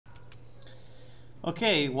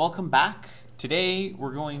Okay, welcome back. Today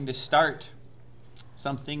we're going to start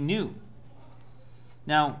something new.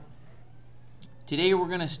 Now, today we're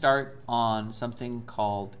going to start on something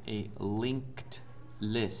called a linked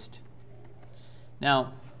list.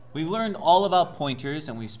 Now, we've learned all about pointers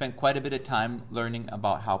and we've spent quite a bit of time learning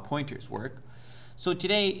about how pointers work. So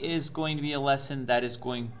today is going to be a lesson that is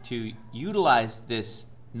going to utilize this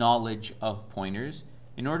knowledge of pointers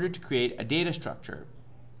in order to create a data structure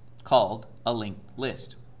called a linked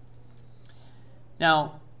list.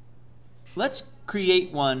 Now, let's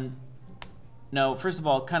create one. Now, first of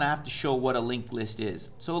all, kind of have to show what a linked list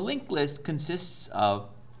is. So a linked list consists of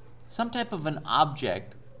some type of an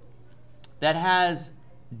object that has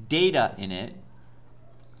data in it,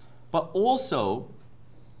 but also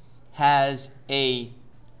has a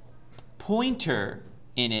pointer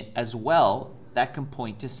in it as well that can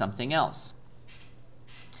point to something else.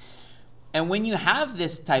 And when you have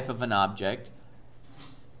this type of an object,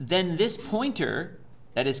 then this pointer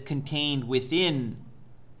that is contained within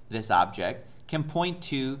this object can point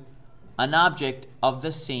to an object of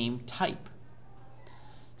the same type.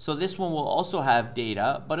 So this one will also have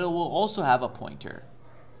data, but it will also have a pointer.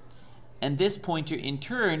 And this pointer in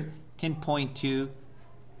turn can point to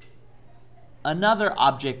another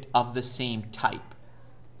object of the same type,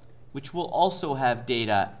 which will also have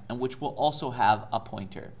data and which will also have a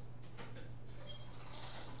pointer.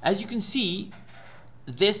 As you can see,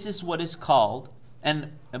 this is what is called,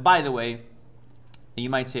 and by the way, you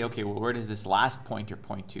might say, okay, well, where does this last pointer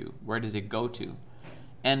point to? Where does it go to?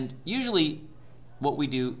 And usually what we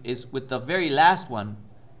do is with the very last one,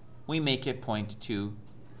 we make it point to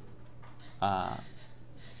a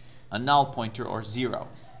null pointer or 0.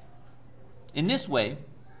 In this way,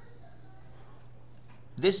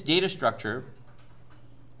 this data structure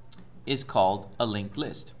is called a linked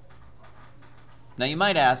list. Now you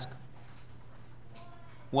might ask,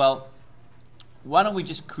 well, why don't we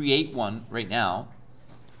just create one right now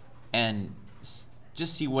and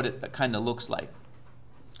just see what it kind of looks like?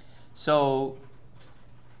 So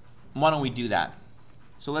why don't we do that?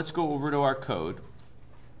 So let's go over to our code.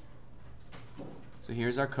 So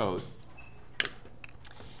here's our code.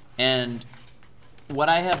 And what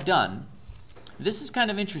I have done, this is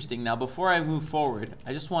kind of interesting. Now before I move forward,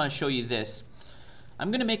 I just want to show you this.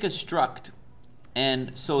 I'm going to make a struct.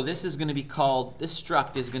 And so this is going to be called, this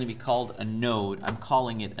struct is going to be called a node. I'm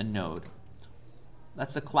calling it a node.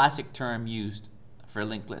 That's the classic term used for a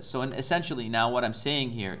linked list. So essentially now what I'm saying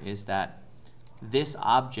here is that this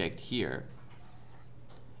object here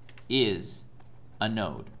is a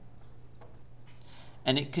node.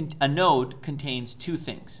 And a node contains two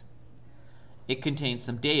things. It contains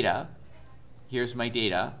some data. Here's my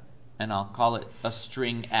data, and I'll call it a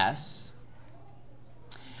string S.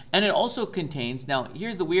 And it also contains, now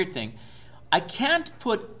here's the weird thing, I can't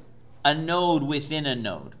put a node within a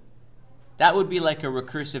node. That would be like a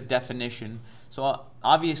recursive definition. So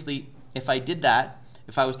obviously if I did that,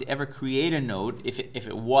 if I was to ever create a node, if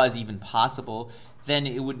it was even possible, then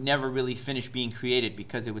it would never really finish being created,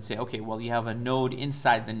 because it would say, okay, well, you have a node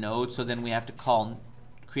inside the node, so then we have to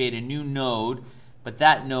create a new node, but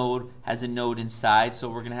that node has a node inside, so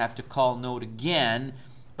we're going to have to call node again.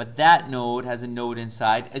 But that node has a node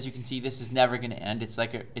inside. As you can see, this is never going to end. It's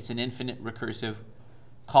like it's an infinite recursive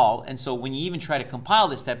call. And so when you even try to compile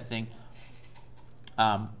this type of thing,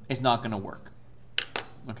 it's not going to work.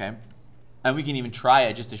 Okay? And we can even try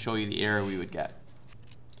it just to show you the error we would get.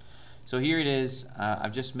 So here it is.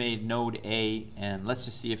 I've just made node A, and let's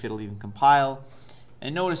just see if it'll even compile.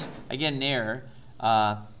 And notice, again, an error.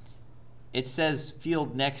 It says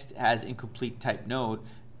field next has incomplete type node,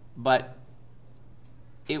 but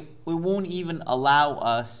it won't even allow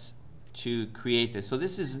us to create this. So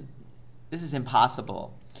this is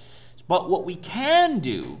impossible. But what we can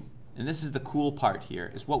do, and this is the cool part here,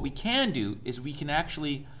 is what we can do is we can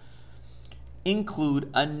actually include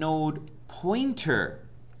a node pointer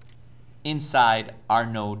inside our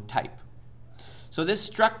node type. So this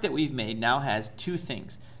struct that we've made now has two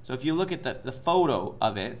things. So if you look at the photo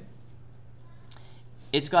of it,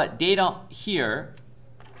 it's got data here,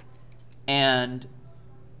 and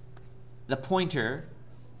the pointer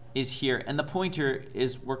is here, and the pointer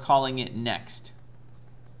is, we're calling it next.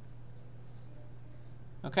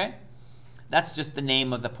 Okay? That's just the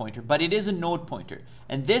name of the pointer, but it is a node pointer.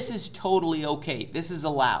 And this is totally okay. This is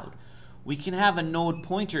allowed. We can have a node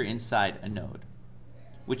pointer inside a node,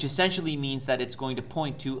 which essentially means that it's going to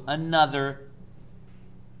point to another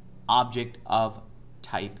object of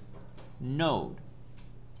type node.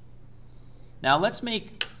 Now let's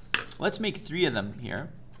make 3 of them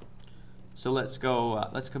here. So let's go,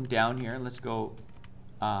 let's come down here. Let's go,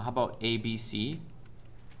 how about ABC?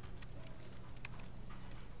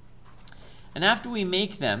 And after we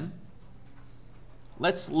make them,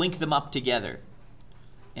 let's link them up together.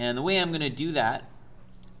 And the way I'm going to do that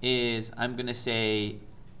is I'm going to say,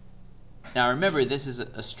 now remember this is a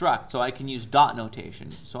struct, so I can use dot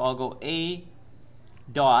notation. So I'll go a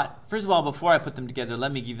dot. First of all, before I put them together,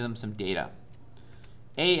 let me give them some data.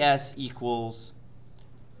 AS equals,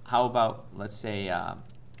 how about, let's say,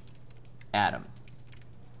 Adam.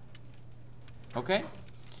 Okay?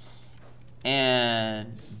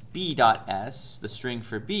 And B dot S, the string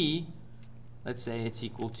for B, let's say it's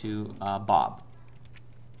equal to Bob.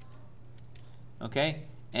 Okay?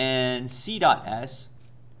 And C dot S,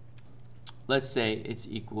 let's say it's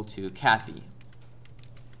equal to Kathy.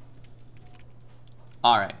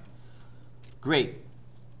 All right. Great.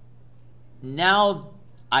 Now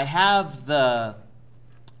I have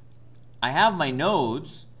my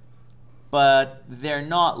nodes, but they're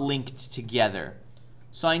not linked together.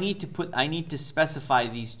 So I need to specify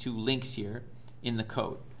these two links here in the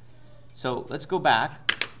code. So let's go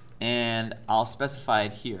back and I'll specify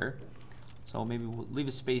it here. So maybe we'll leave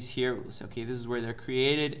a space here. We'll say, okay, this is where they're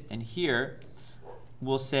created, and here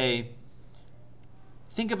we'll say,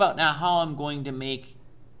 think about now how I'm going to make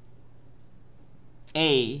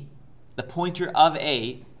A, the pointer of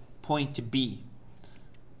A, point to B.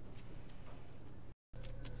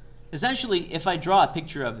 Essentially, if I draw a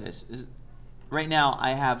picture of this, right now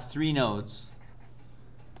I have three nodes,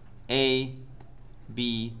 A,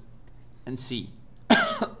 B, and C.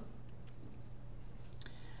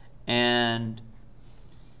 And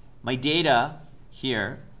my data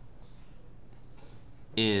here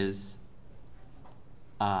is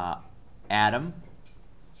Adam,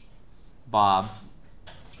 Bob,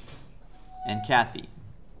 and Kathy.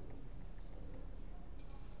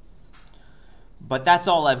 But that's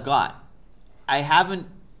all I've got. I haven't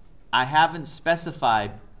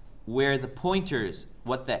specified where the pointers,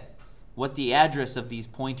 what the address of these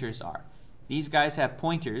pointers are. These guys have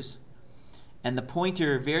pointers, and the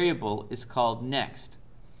pointer variable is called next.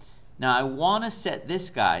 Now I want to set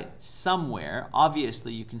this guy somewhere.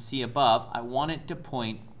 Obviously, you can see above, I want it to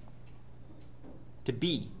point to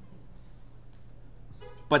B.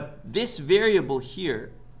 But this variable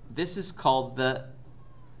here, this is called the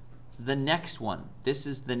next one. This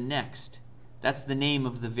is the next. That's the name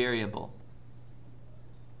of the variable.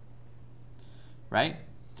 Right?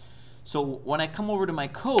 So when I come over to my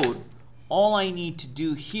code, all I need to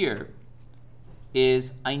do here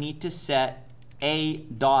is I need to set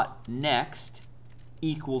a.next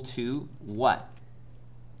equal to what?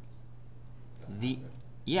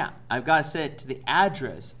 I've got to set it to the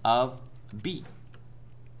address of B.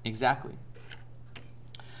 Exactly.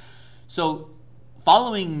 So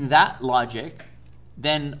following that logic,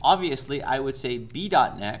 then obviously I would say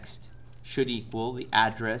B.next should equal the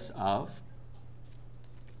address of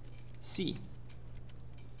C.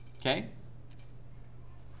 Okay?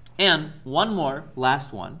 And one more,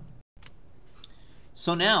 last one.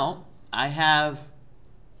 So now I have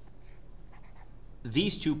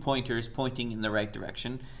these two pointers pointing in the right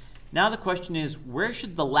direction. Now the question is, where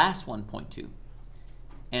should the last one point to?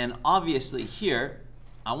 And obviously here,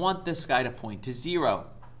 I want this guy to point to 0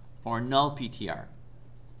 or null PTR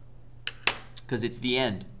because it's the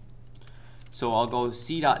end. So I'll go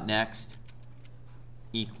C.next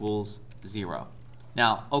equals 0.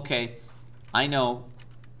 Now, okay, I know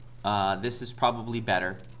this is probably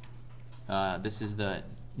better. This is the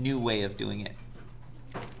new way of doing it.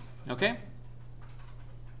 Okay?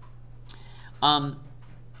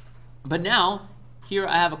 But now, here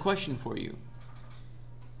I have a question for you.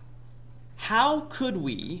 How could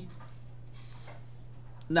we,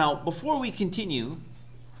 now before we continue,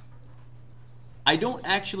 I don't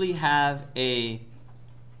actually have a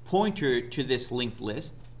pointer to this linked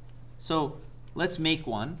list. So let's make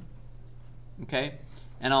one, okay?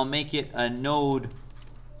 And I'll make it a node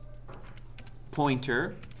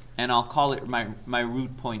pointer, and I'll call it my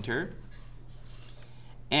root pointer.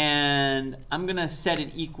 And I'm going to set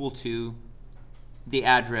it equal to the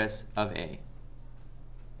address of A.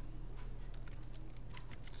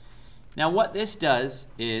 Now what this does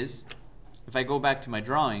is, if I go back to my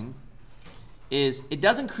drawing, is it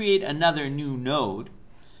doesn't create another new node,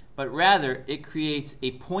 but rather it creates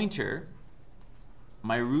a pointer,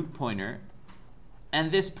 my root pointer,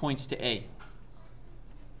 and this points to A.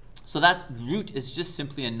 So that root is just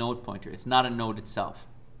simply a node pointer. It's not a node itself.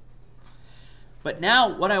 But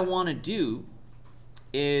now what I want to do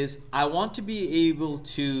is I want to be able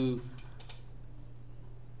to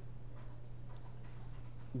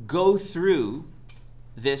go through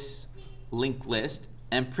this linked list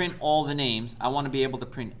and print all the names. I want to be able to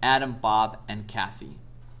print Adam, Bob, and Kathy.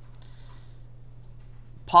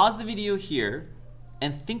 pause the video here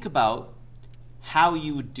and think about how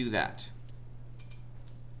you would do that,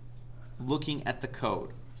 looking at the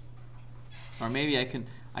code. Or maybe I can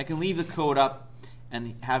leave the code up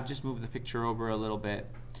and have just move the picture over a little bit.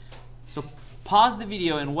 So pause the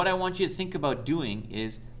video, and what I want you to think about doing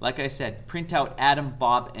is, like I said, print out Adam,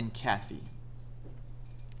 Bob, and Kathy.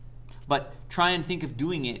 But try and think of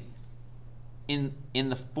doing it in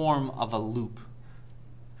the form of a loop.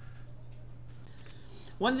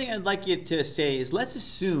 One thing I'd like you to say is, let's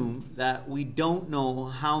assume that we don't know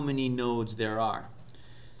how many nodes there are.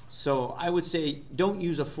 So I would say don't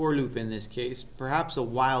use a for loop in this case. Perhaps a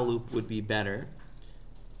while loop would be better.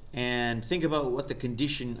 And think about what the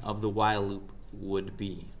condition of the while loop would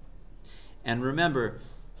be. And remember,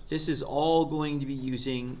 this is all going to be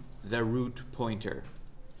using the root pointer.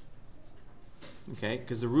 Okay,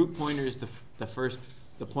 because the root pointer is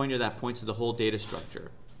the pointer that points to the whole data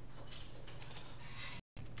structure.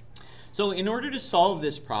 So in order to solve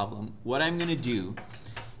this problem, what I'm going to do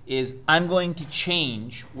is I'm going to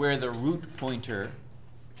change where the root pointer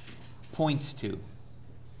points to.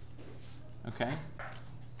 Okay?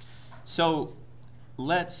 So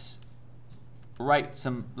let's write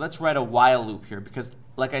a while loop here, because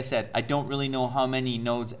like I said, I don't really know how many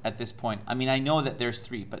nodes at this point. I mean, I know that there's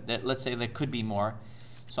 3, but let's say there could be more.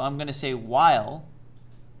 So I'm going to say while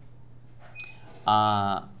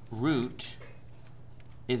root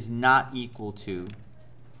is not equal to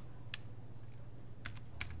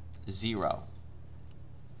 0.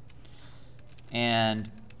 And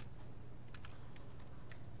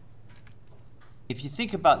if you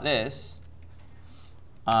think about this,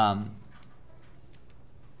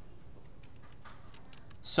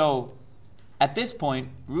 so at this point,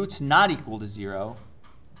 root's not equal to 0.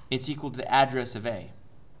 It's equal to the address of A.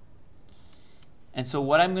 And so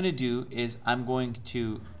what I'm going to do is I'm going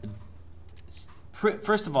to,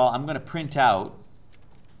 first of all, I'm going to print out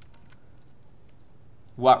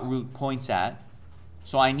what root points at.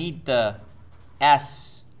 So I need the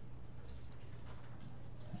S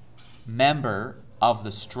member of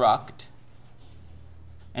the struct.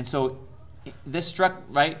 And so this struct,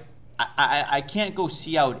 right, I can't go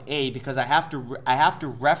see out A because I have to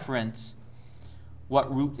reference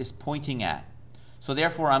what root is pointing at. So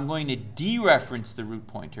therefore I'm going to dereference the root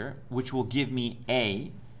pointer, which will give me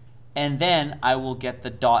A, and then I will get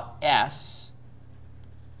the .s,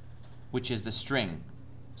 which is the string.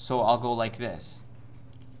 So I'll go like this.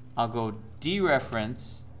 I'll go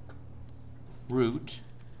dereference root,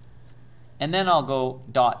 and then I'll go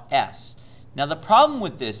 .s. Now the problem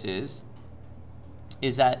with this is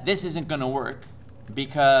that this isn't going to work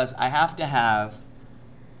because I have to have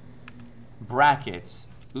brackets,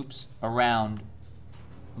 around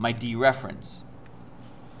my dereference.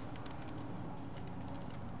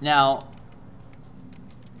 Now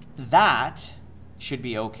that should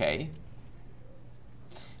be okay.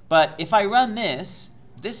 But if I run this,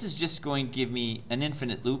 this is just going to give me an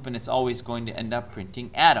infinite loop, and it's always going to end up printing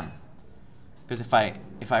Adam. Because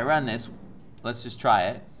if I run this, let's just try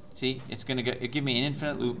it. See, it's going to give me an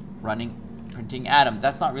infinite loop printing Adam.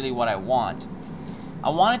 That's not really what I want. I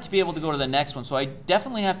want it to be able to go to the next one, so I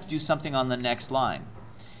definitely have to do something on the next line.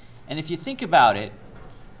 And if you think about it,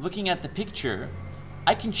 looking at the picture,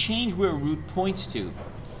 I can change where root points to.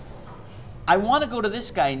 I want to go to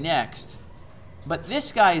this guy next, but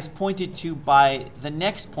this guy is pointed to by the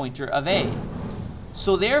next pointer of A.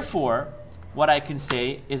 So therefore, what I can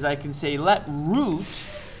say is I can say let root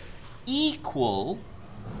equal.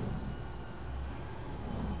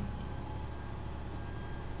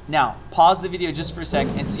 Now, pause the video just for a sec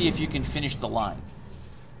and see if you can finish the line.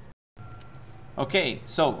 Okay,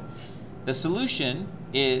 so the solution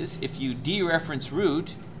is if you dereference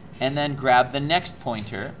root and then grab the next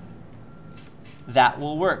pointer, that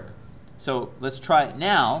will work. So let's try it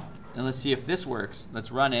now, and let's see if this works.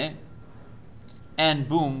 Let's run it, and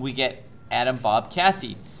boom, we get Adam, Bob,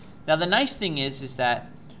 Kathy. Now the nice thing is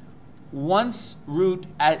that once root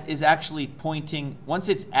is actually pointing, once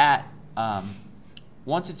it's at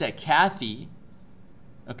Kathy,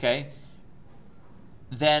 okay,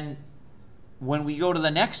 then when we go to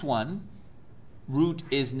the next one, root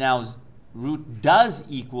does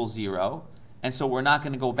equal 0, and so we're not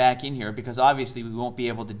going to go back in here because obviously we won't be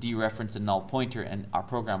able to dereference a null pointer and our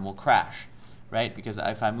program will crash, right? Because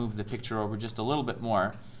if I move the picture over just a little bit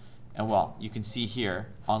more, and well, you can see here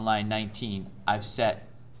on line 19, I've set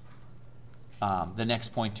the next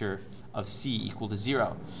pointer of C equal to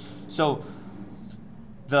 0. So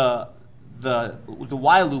the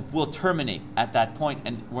while loop will terminate at that point,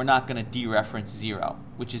 and we're not going to dereference 0,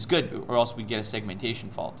 which is good, or else we'd get a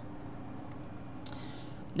segmentation fault.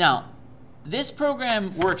 Now, this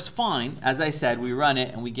program works fine. As I said, we run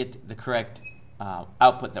it and we get the correct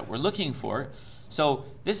output that we're looking for. So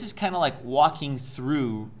this is kind of like walking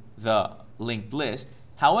through the linked list.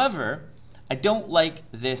 However, I don't like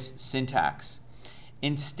this syntax.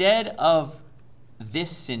 Instead of this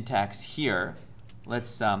syntax here,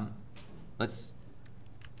 let's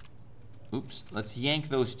yank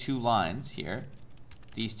those two lines here,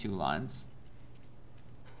 these two lines.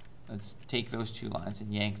 Let's take those two lines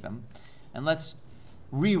and yank them, and let's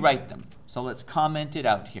rewrite them. So let's comment it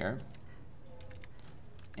out here.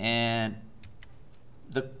 And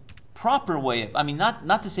the proper way of, I mean,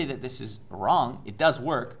 not to say that this is wrong, it does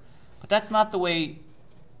work, but that's not the way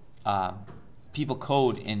people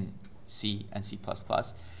code in C and C++.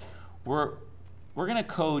 We're going to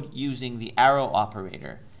code using the arrow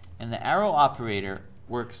operator, and the arrow operator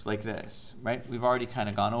works like this, right? We've already kind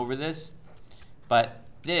of gone over this, but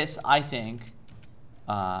this, I think,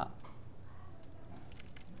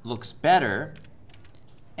 looks better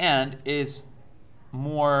and is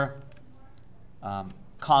more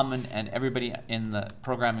common, and everybody in the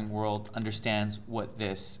programming world understands what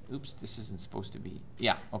this, oops, this isn't supposed to be,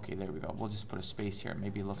 yeah, okay, there we go. We'll just put a space here.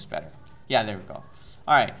 Maybe it looks better. Yeah, there we go.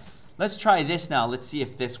 All right, let's try this now. Let's see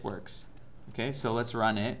if this works. Okay, so let's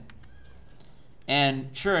run it.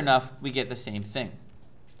 And sure enough, we get the same thing.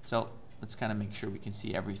 So let's kind of make sure we can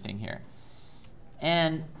see everything here.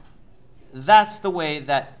 And that's the way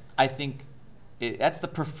that I think, that's the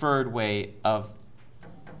preferred way of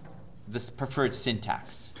this preferred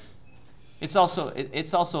syntax. It's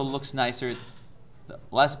also looks nicer. The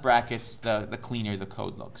less brackets, the cleaner the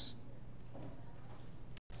code looks.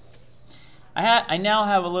 I now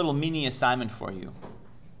have a little mini assignment for you.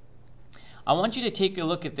 I want you to take a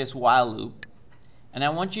look at this while loop, and I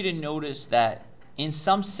want you to notice that in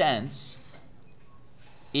some sense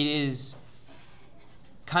it is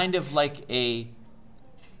kind of like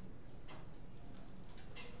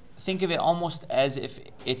think of it almost as if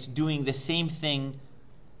it's doing the same thing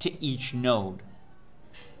to each node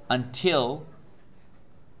until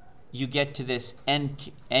you get to this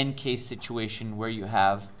end case situation where you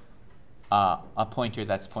have a pointer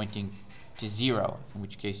that's pointing to 0, in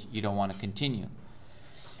which case you don't want to continue.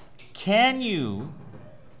 Can you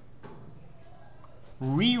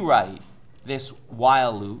rewrite this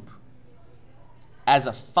while loop as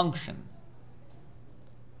a function?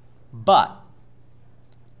 But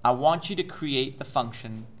I want you to create the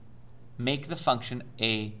function, make the function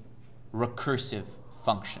a recursive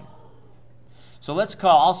function. So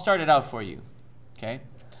I'll start it out for you. Okay?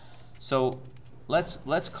 So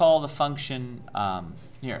let's call the function,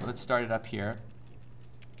 here, let's start it up here.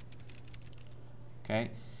 Okay?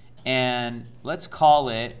 And let's call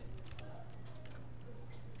it,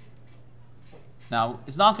 now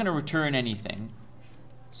it's not going to return anything,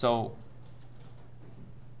 so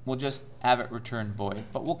we'll just have it return void,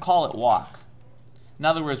 but we'll call it walk. In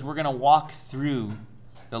other words, we're going to walk through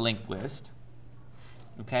the linked list,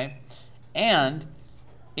 okay? And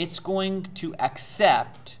it's going to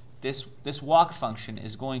accept, this walk function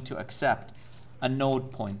is going to accept a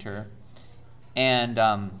node pointer, and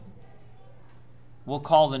we'll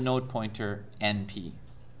call the node pointer NP.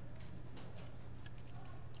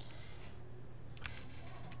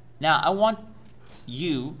 Now I want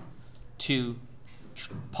you to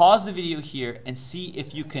pause the video here and see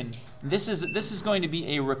if you can. This is going to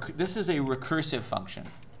be a recursive function.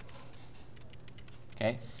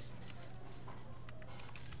 Okay.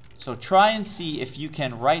 So try and see if you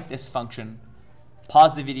can write this function.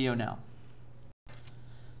 Pause the video now.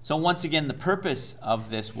 So once again, the purpose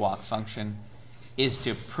of this walk function is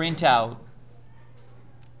to print out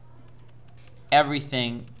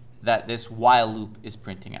everything that this while loop is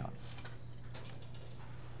printing out.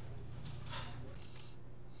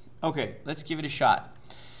 Okay, let's give it a shot.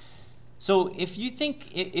 So if you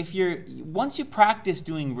think, once you practice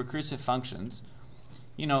doing recursive functions,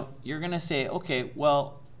 you're going to say, okay,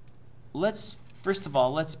 well, first of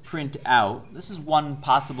all, let's print out. This is one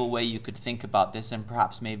possible way you could think about this, and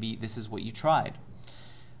perhaps maybe this is what you tried.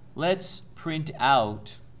 Let's print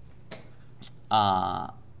out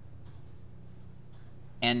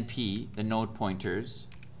NP, the node pointers,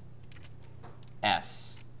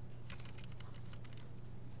 S.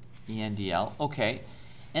 ENDL, okay.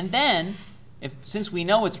 And then, since we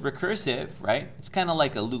know it's recursive, right, it's kind of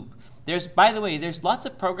like a loop. By the way, there's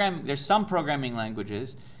some programming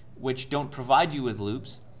languages which don't provide you with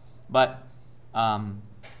loops, but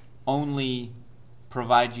only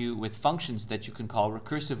provide you with functions that you can call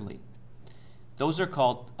recursively. Those are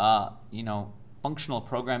called, functional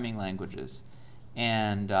programming languages.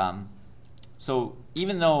 And So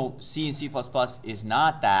even though C and C++ is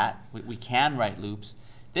not that, we can write loops,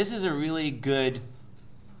 this is a really good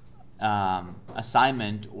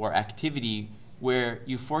assignment or activity where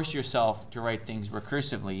you force yourself to write things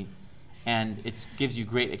recursively, and it gives you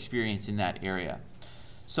great experience in that area.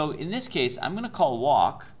 So in this case, I'm going to call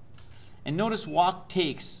walk, and notice walk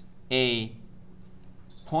takes a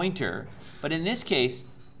pointer, but in this case,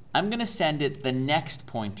 I'm going to send it the next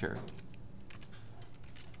pointer.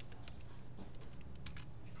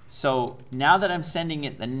 So now that I'm sending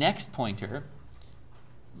it the next pointer,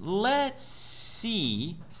 let's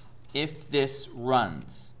see if this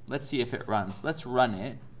runs. Let's see if it runs. Let's run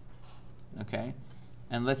it, okay?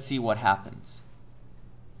 And let's see what happens.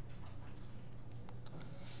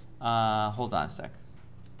 Hold on a sec.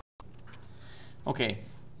 Okay.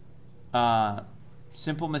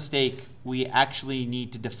 Simple mistake. We actually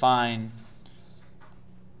need to define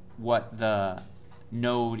what the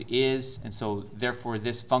node is, and so therefore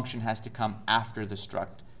this function has to come after the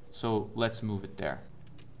struct. So let's move it there.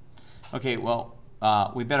 Okay, well,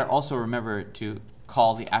 we better also remember to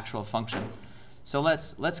call the actual function. So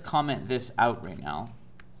let's comment this out right now,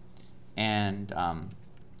 and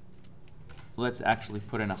let's actually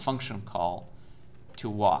put in a function call to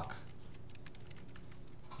walk,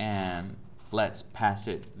 and let's pass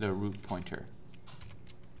it the root pointer.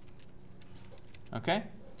 Okay?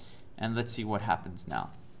 And let's see what happens now.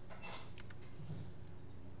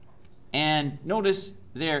 And notice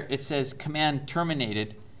there it says command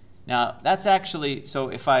terminated. Now that's actually, so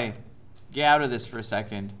if I get out of this for a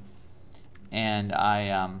second and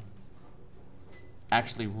I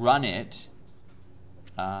actually run it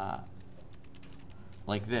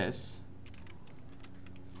like this,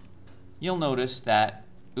 you'll notice that,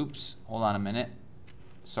 oops, hold on a minute.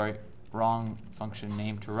 Sorry, wrong function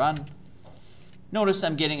name to run. Notice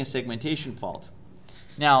I'm getting a segmentation fault.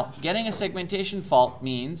 Now, getting a segmentation fault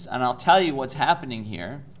means, and I'll tell you what's happening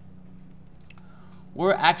here,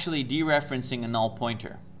 we're actually dereferencing a null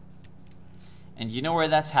pointer. And you know where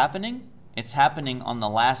that's happening? It's happening on the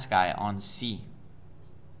last guy, on C.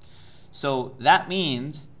 So that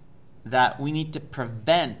means that we need to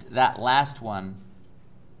prevent that last one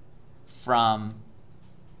from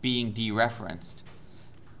being dereferenced.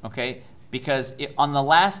 Okay? Because on the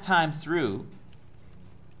last time through,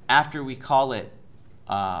 after we call it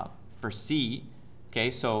for C, okay,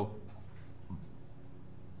 so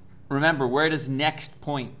remember, where does next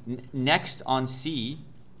point? Next on C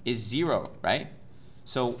is 0, right?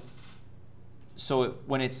 So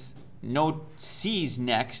when it's node C's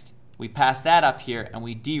next, we pass that up here and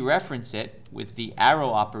we dereference it with the arrow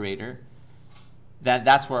operator.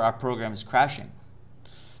 That's where our program is crashing.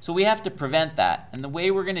 So we have to prevent that, and the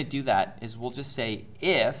way we're going to do that is we'll just say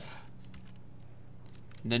if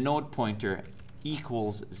the node pointer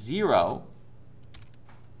equals 0,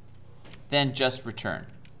 then just return.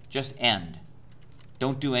 Just end.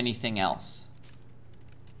 Don't do anything else.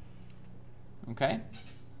 Okay?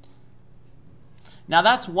 Now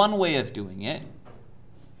that's one way of doing it.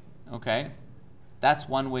 Okay? That's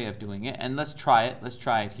one way of doing it. And let's try it. Let's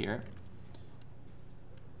try it here.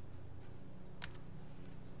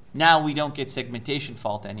 Now we don't get segmentation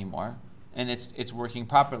fault anymore, and it's working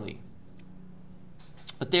properly.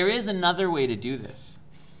 But there is another way to do this.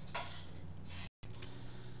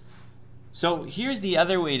 So here's the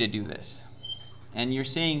other way to do this. And you're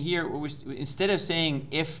saying here, instead of saying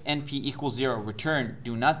if np equals 0, return,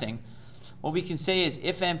 do nothing, what we can say is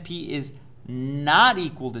if np is not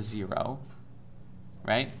equal to 0,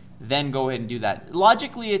 right, then go ahead and do that.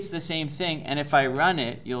 Logically, it's the same thing, and if I run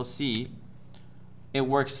it, you'll see it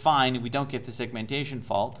works fine, and we don't get the segmentation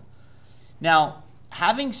fault. Now,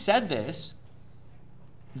 having said this,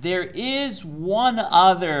 there is one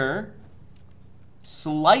other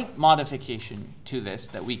slight modification to this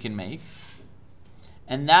that we can make,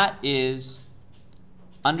 and that is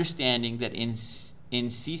understanding that in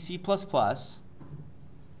C++,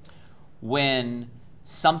 when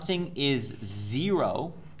something is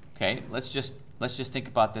 0, okay, let's just think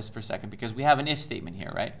about this for a second, because we have an if statement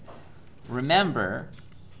here, right? Remember,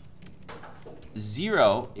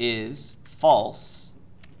 0 is false,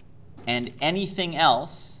 and anything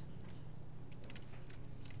else,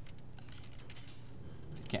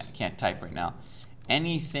 can't type right now,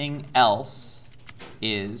 anything else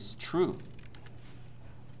is true.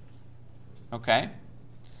 Okay?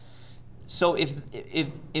 So if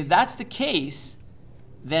that's the case,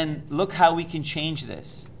 then look how we can change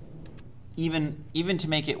this, even to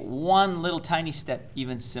make it one little tiny step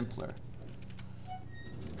even simpler.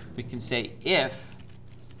 We can say if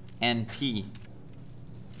np.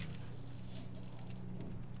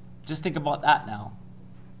 Just think about that now.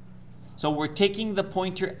 So we're taking the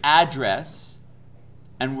pointer address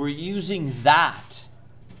and we're using that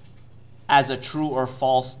as a true or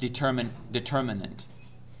false determinant.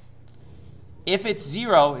 If it's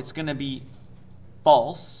 0, it's going to be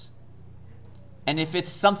false. And if it's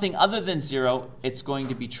something other than 0, it's going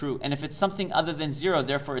to be true. And if it's something other than 0,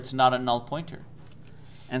 therefore it's not a null pointer.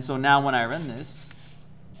 And so now when I run this,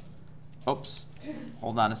 oops,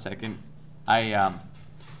 hold on a second. I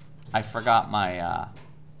forgot my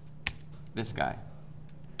this guy.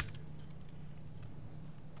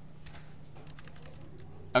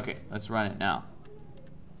 Okay, let's run it now.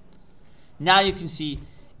 Now you can see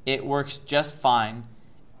it works just fine,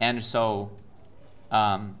 and so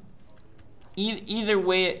either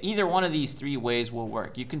way, either one of these three ways will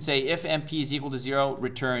work. You can say if MP is equal to 0,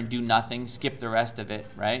 return, do nothing, skip the rest of it,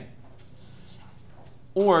 right?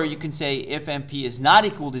 Or you can say if MP is not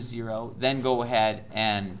equal to 0, then go ahead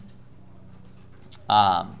and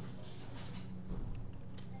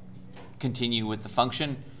continue with the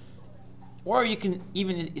function. Or you can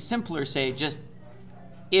even simpler say just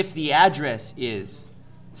if the address is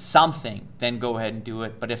something, then go ahead and do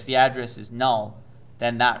it. But if the address is null,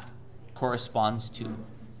 then that corresponds to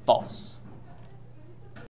false.